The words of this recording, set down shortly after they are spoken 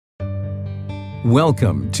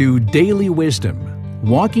Welcome to Daily Wisdom,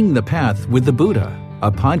 Walking the Path with the Buddha,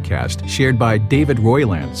 a podcast shared by David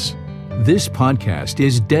Roylance. This podcast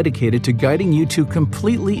is dedicated to guiding you to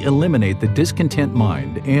completely eliminate the discontent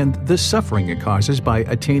mind and the suffering it causes by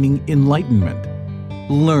attaining enlightenment.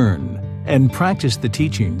 Learn and practice the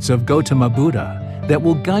teachings of Gautama Buddha that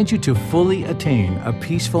will guide you to fully attain a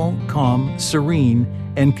peaceful, calm, serene,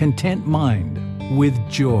 and content mind with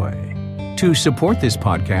joy. To support this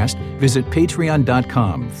podcast, visit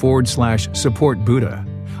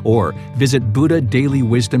patreon.com/supportbuddha or visit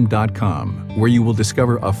buddhadailywisdom.com, where you will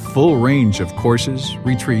discover a full range of courses,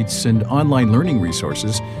 retreats, and online learning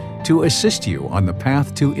resources to assist you on the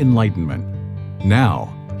path to enlightenment.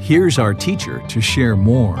 Now, here's our teacher to share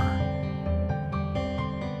more.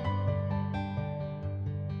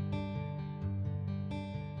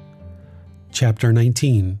 Chapter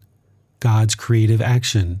 19. God's Creative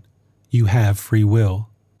Action. You have free will.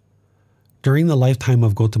 During the lifetime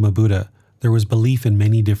of Gautama Buddha, there was belief in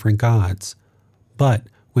many different gods. But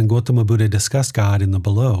when Gautama Buddha discussed God in the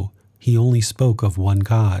below, he only spoke of one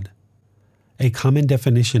God. A common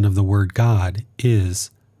definition of the word God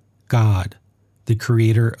is God, the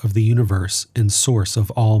creator of the universe and source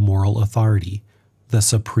of all moral authority, the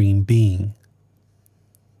supreme being.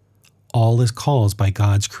 All is caused by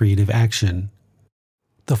God's creative action.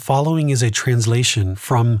 The following is a translation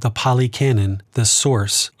from the Pali Canon, the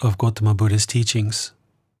source of Gautama Buddha's teachings.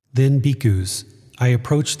 Then, bhikkhus, I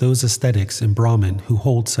approach those ascetics and Brahmin who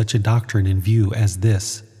hold such a doctrine in view as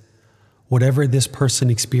this. Whatever this person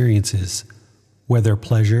experiences, whether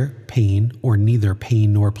pleasure, pain, or neither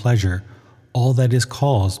pain nor pleasure, all that is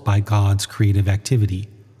caused by God's creative activity.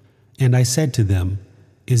 And I said to them,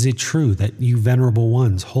 is it true that you venerable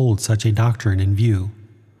ones hold such a doctrine in view?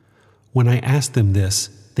 When I ask them this,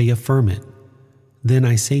 they affirm it. Then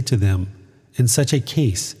I say to them, in such a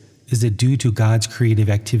case, is it due to God's creative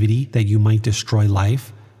activity that you might destroy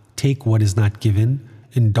life, take what is not given,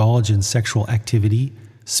 indulge in sexual activity,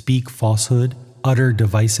 speak falsehood, utter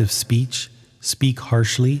divisive speech, speak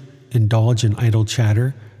harshly, indulge in idle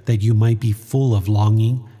chatter, that you might be full of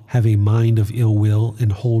longing, have a mind of ill will,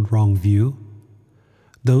 and hold wrong view?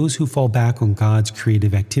 Those who fall back on God's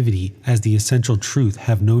creative activity as the essential truth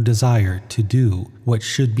have no desire to do what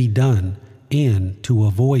should be done and to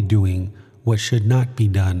avoid doing what should not be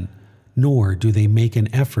done, nor do they make an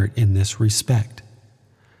effort in this respect.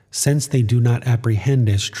 Since they do not apprehend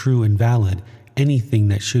as true and valid anything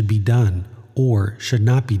that should be done or should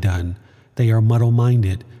not be done, they are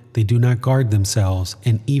muddle-minded, they do not guard themselves,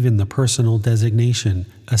 and even the personal designation,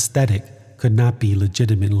 aesthetic, could not be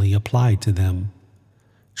legitimately applied to them.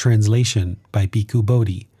 Translation by Bhikkhu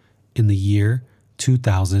Bodhi in the year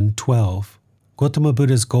 2012. Gautama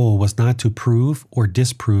Buddha's goal was not to prove or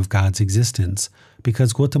disprove God's existence,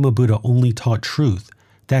 because Gautama Buddha only taught truth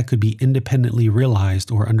that could be independently realized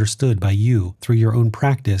or understood by you through your own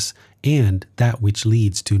practice and that which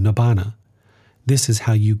leads to Nibbana. This is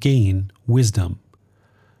how you gain wisdom.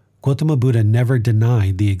 Gautama Buddha never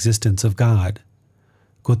denied the existence of God.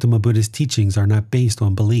 Gautama Buddha's teachings are not based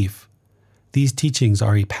on belief. These teachings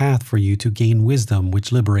are a path for you to gain wisdom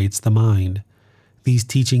which liberates the mind. These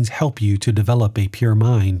teachings help you to develop a pure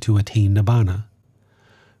mind to attain Nibbana.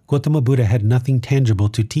 Gautama Buddha had nothing tangible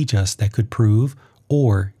to teach us that could prove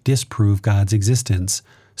or disprove God's existence,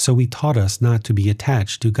 so he taught us not to be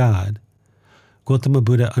attached to God. Gautama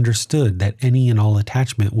Buddha understood that any and all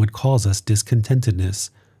attachment would cause us discontentedness,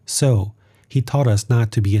 so he taught us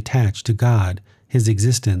not to be attached to God, his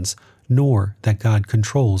existence, nor that God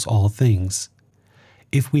controls all things.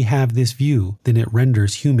 If we have this view, then it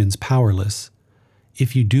renders humans powerless.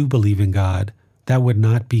 If you do believe in God, that would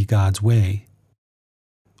not be God's way.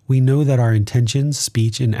 We know that our intentions,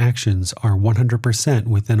 speech, and actions are 100%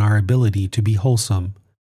 within our ability to be wholesome.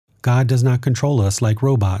 God does not control us like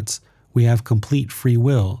robots. We have complete free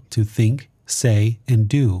will to think, say, and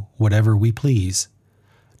do whatever we please.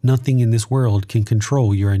 Nothing in this world can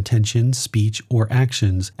control your intentions, speech, or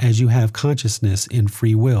actions as you have consciousness and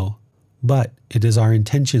free will. But it is our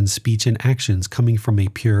intentions, speech, and actions coming from a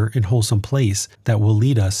pure and wholesome place that will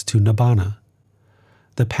lead us to Nibbana.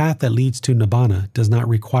 The path that leads to Nibbana does not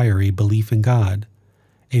require a belief in God.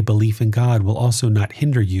 A belief in God will also not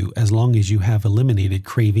hinder you as long as you have eliminated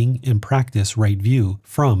craving and practice right view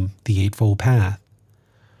from the Eightfold Path.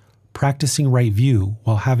 Practicing right view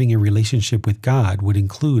while having a relationship with God would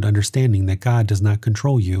include understanding that God does not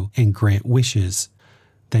control you and grant wishes,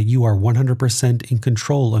 that you are 100% in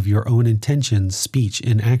control of your own intentions, speech,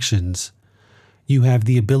 and actions. You have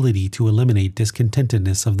the ability to eliminate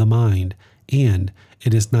discontentedness of the mind, and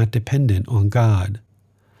it is not dependent on God.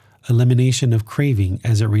 Elimination of craving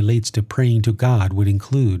as it relates to praying to God would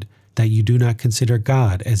include that you do not consider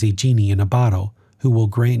God as a genie in a bottle who will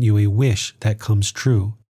grant you a wish that comes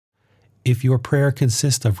true. If your prayer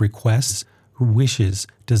consists of requests, wishes,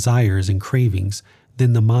 desires, and cravings,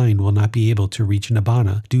 then the mind will not be able to reach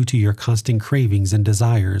Nibbana due to your constant cravings and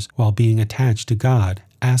desires while being attached to God,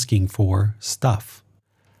 asking for stuff.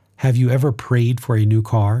 Have you ever prayed for a new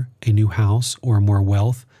car, a new house, or more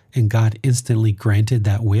wealth, and God instantly granted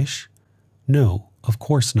that wish? No, of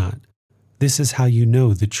course not. This is how you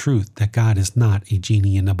know the truth that God is not a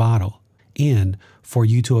genie in a bottle. And for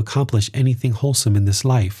you to accomplish anything wholesome in this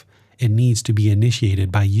life, it needs to be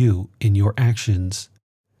initiated by you in your actions.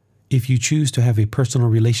 If you choose to have a personal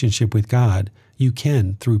relationship with God, you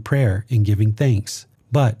can through prayer and giving thanks.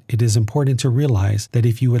 But it is important to realize that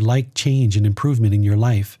if you would like change and improvement in your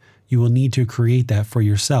life, you will need to create that for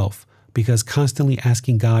yourself, because constantly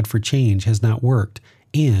asking God for change has not worked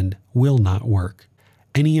and will not work.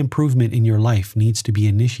 Any improvement in your life needs to be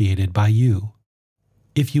initiated by you.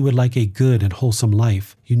 If you would like a good and wholesome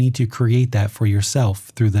life, you need to create that for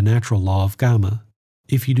yourself through the natural law of Gamma.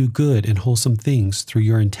 If you do good and wholesome things through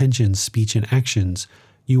your intentions, speech, and actions,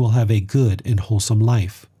 you will have a good and wholesome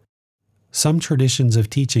life. Some traditions of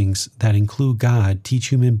teachings that include God teach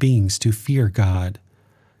human beings to fear God.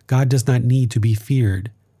 God does not need to be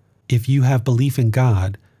feared. If you have belief in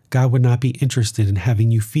God, God would not be interested in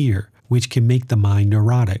having you fear, which can make the mind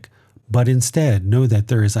neurotic, but instead know that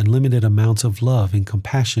there is unlimited amounts of love and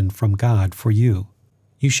compassion from God for you.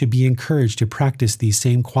 You should be encouraged to practice these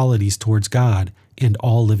same qualities towards God and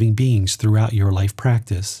all living beings throughout your life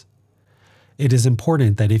practice. It is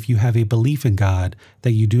important that if you have a belief in God,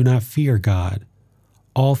 that you do not fear God.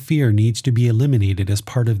 All fear needs to be eliminated as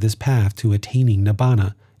part of this path to attaining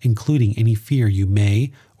Nibbana, including any fear you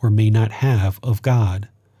may or may not have of God.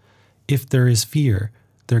 If there is fear,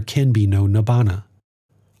 there can be no Nibbana.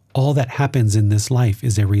 All that happens in this life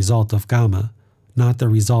is a result of Gamma, not the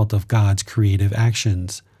result of God's creative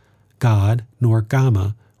actions. God nor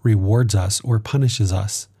Gamma rewards us or punishes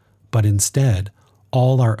us, but instead,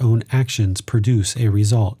 all our own actions produce a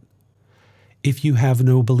result. If you have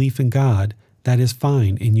no belief in God, that is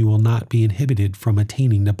fine and you will not be inhibited from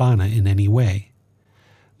attaining Nibbana in any way.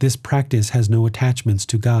 This practice has no attachments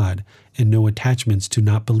to God and no attachments to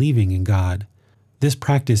not believing in God. This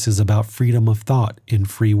practice is about freedom of thought and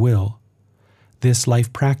free will. This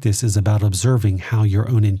life practice is about observing how your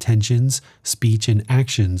own intentions, speech, and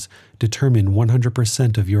actions determine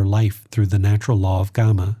 100% of your life through the natural law of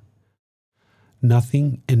Gamma.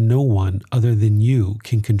 Nothing and no one other than you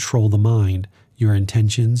can control the mind, your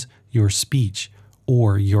intentions, your speech,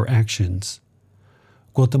 or your actions.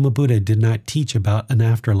 Gautama Buddha did not teach about an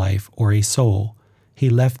afterlife or a soul. He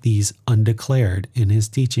left these undeclared in his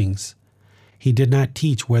teachings. He did not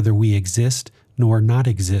teach whether we exist nor not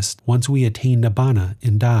exist once we attain Nibbana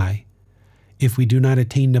and die. If we do not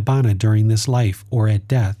attain Nibbana during this life or at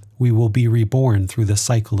death, we will be reborn through the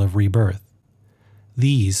cycle of rebirth.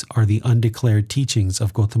 These are the undeclared teachings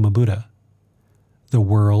of Gautama Buddha. The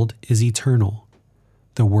world is eternal.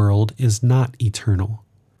 The world is not eternal.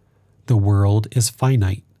 The world is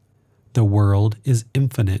finite. The world is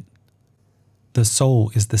infinite. The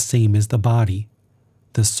soul is the same as the body.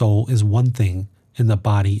 The soul is one thing and the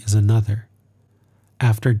body is another.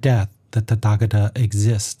 After death, the Tathagata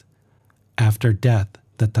exists. After death,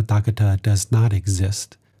 the Tathagata does not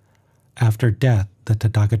exist. After death, the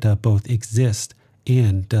Tathagata both exists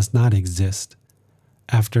and does not exist.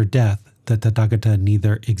 After death, the Tathagata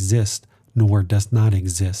neither exists nor does not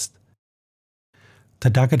exist.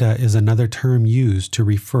 Tathagata is another term used to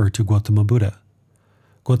refer to Gautama Buddha.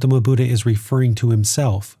 Gautama Buddha is referring to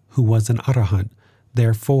himself, who was an arahant.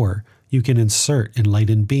 Therefore, you can insert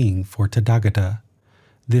enlightened being for Tathagata.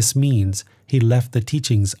 This means he left the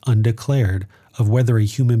teachings undeclared of whether a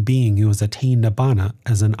human being who has attained Nibbana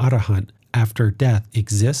as an arahant after death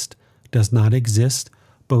exists, does not exist,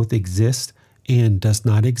 both exist and does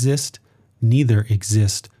not exist, neither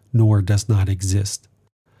exist nor does not exist.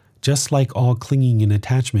 Just like all clinging and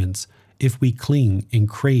attachments, if we cling and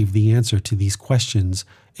crave the answer to these questions,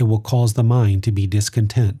 it will cause the mind to be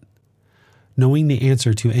discontent. Knowing the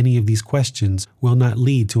answer to any of these questions will not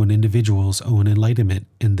lead to an individual's own enlightenment,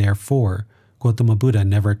 and therefore, Gautama Buddha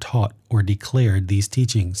never taught or declared these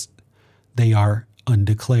teachings. They are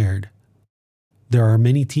undeclared. There are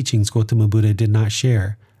many teachings Gautama Buddha did not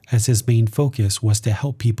share, as his main focus was to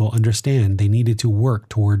help people understand they needed to work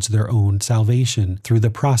towards their own salvation through the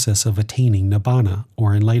process of attaining Nibbana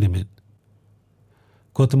or enlightenment.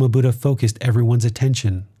 Gautama Buddha focused everyone's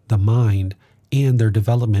attention, the mind, and their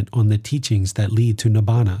development on the teachings that lead to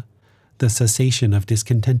Nibbana. the cessation of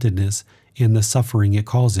discontentedness and the suffering it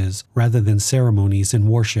causes, rather than ceremonies and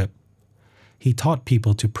worship. He taught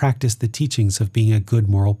people to practice the teachings of being a good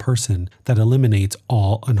moral person that eliminates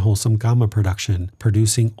all unwholesome Kama production,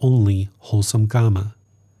 producing only wholesome Kama.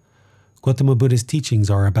 Gautama Buddha's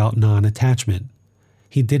teachings are about non-attachment.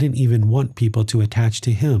 He didn't even want people to attach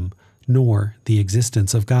to him, nor the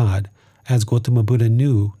existence of God, as Gautama Buddha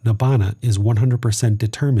knew Nibbana is 100%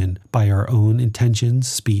 determined by our own intentions,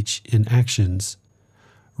 speech, and actions.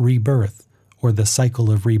 Rebirth, or the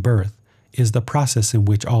cycle of rebirth, is the process in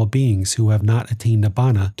which all beings who have not attained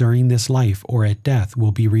Nibbana during this life or at death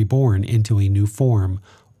will be reborn into a new form,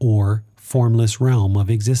 or formless realm of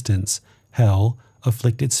existence, hell,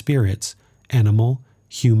 afflicted spirits, animal,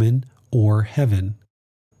 human, or heaven.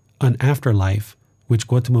 An afterlife, which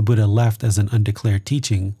Gautama Buddha left as an undeclared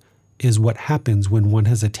teaching, is what happens when one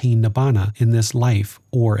has attained Nibbana in this life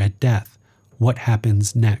or at death. What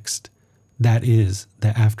happens next? That is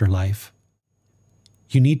the afterlife.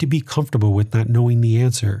 You need to be comfortable with not knowing the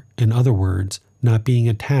answer, in other words, not being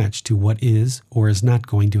attached to what is or is not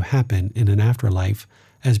going to happen in an afterlife,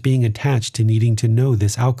 as being attached to needing to know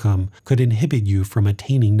this outcome could inhibit you from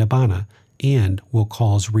attaining Nibbana and will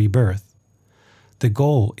cause rebirth. The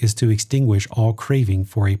goal is to extinguish all craving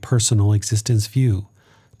for a personal existence view,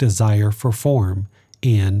 desire for form,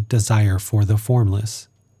 and desire for the formless.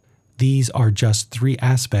 These are just 3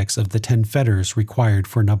 aspects of the 10 fetters required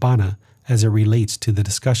for Nibbana as it relates to the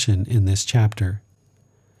discussion in this chapter.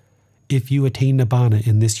 If you attain Nibbana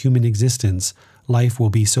in this human existence, life will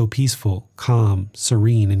be so peaceful, calm,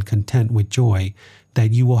 serene, and content with joy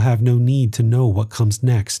that you will have no need to know what comes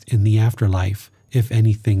next in the afterlife, if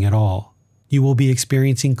anything at all. You will be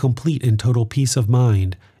experiencing complete and total peace of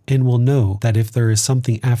mind and will know that if there is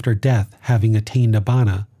something after death having attained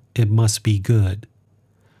Nibbana, it must be good.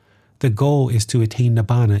 The goal is to attain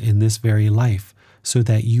Nibbana in this very life, so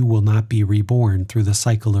that you will not be reborn through the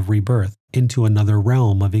cycle of rebirth into another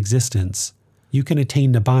realm of existence. You can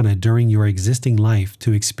attain Nibbana during your existing life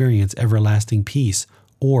to experience everlasting peace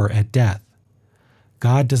or at death.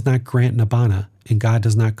 God does not grant Nibbana, and God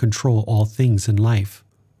does not control all things in life.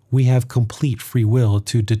 We have complete free will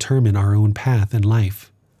to determine our own path in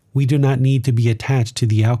life. We do not need to be attached to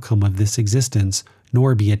the outcome of this existence,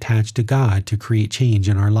 nor be attached to God to create change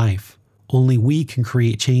in our life. Only we can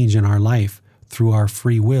create change in our life through our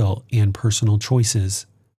free will and personal choices.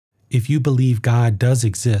 If you believe God does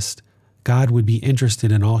exist, God would be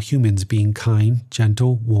interested in all humans being kind,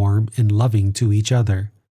 gentle, warm, and loving to each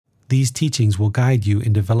other. These teachings will guide you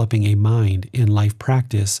in developing a mind and life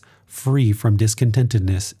practice free from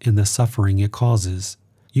discontentedness and the suffering it causes.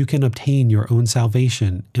 You can obtain your own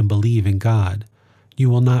salvation and believe in God. You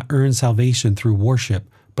will not earn salvation through worship,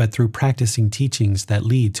 but through practicing teachings that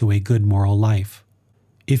lead to a good moral life.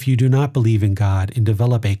 If you do not believe in God and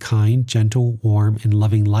develop a kind, gentle, warm, and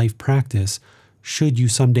loving life practice, should you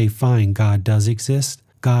someday find God does exist,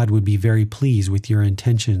 God would be very pleased with your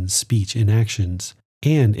intentions, speech, and actions.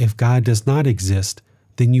 And if God does not exist,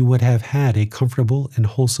 then you would have had a comfortable and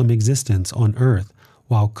wholesome existence on earth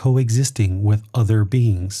while coexisting with other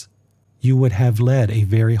beings. You would have led a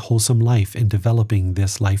very wholesome life in developing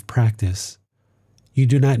this life practice. You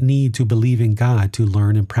do not need to believe in God to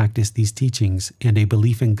learn and practice these teachings, and a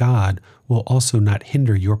belief in God will also not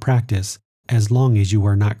hinder your practice as long as you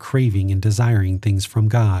are not craving and desiring things from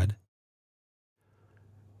God.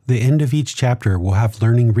 The end of each chapter will have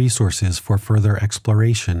learning resources for further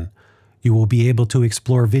exploration. You will be able to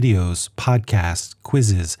explore videos, podcasts,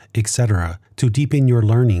 quizzes, etc. to deepen your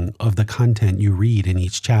learning of the content you read in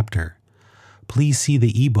each chapter. Please see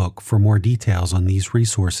the ebook for more details on these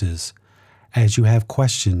resources. As you have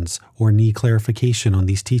questions or need clarification on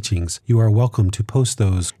these teachings, you are welcome to post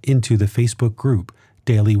those into the Facebook group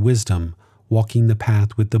Daily Wisdom, Walking the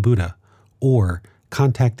Path with the Buddha, or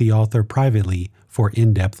contact the author privately for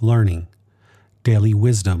in-depth learning. Daily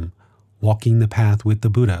Wisdom, Walking the Path with the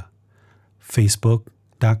Buddha.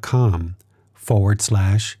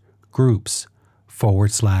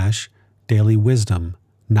 Facebook.com/groups/Daily Wisdom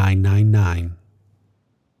 999.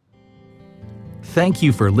 Thank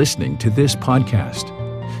you for listening to this podcast.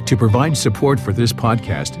 To provide support for this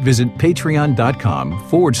podcast, visit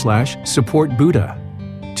patreon.com/support Buddha.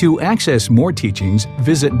 To access more teachings,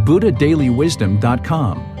 visit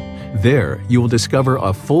buddhadailywisdom.com. There, you will discover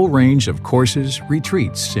a full range of courses,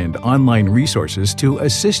 retreats, and online resources to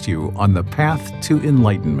assist you on the path to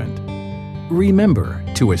enlightenment. Remember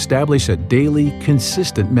to establish a daily,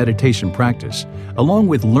 consistent meditation practice, along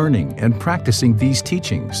with learning and practicing these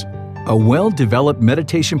teachings. A well-developed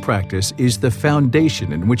meditation practice is the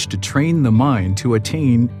foundation in which to train the mind to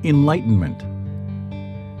attain enlightenment.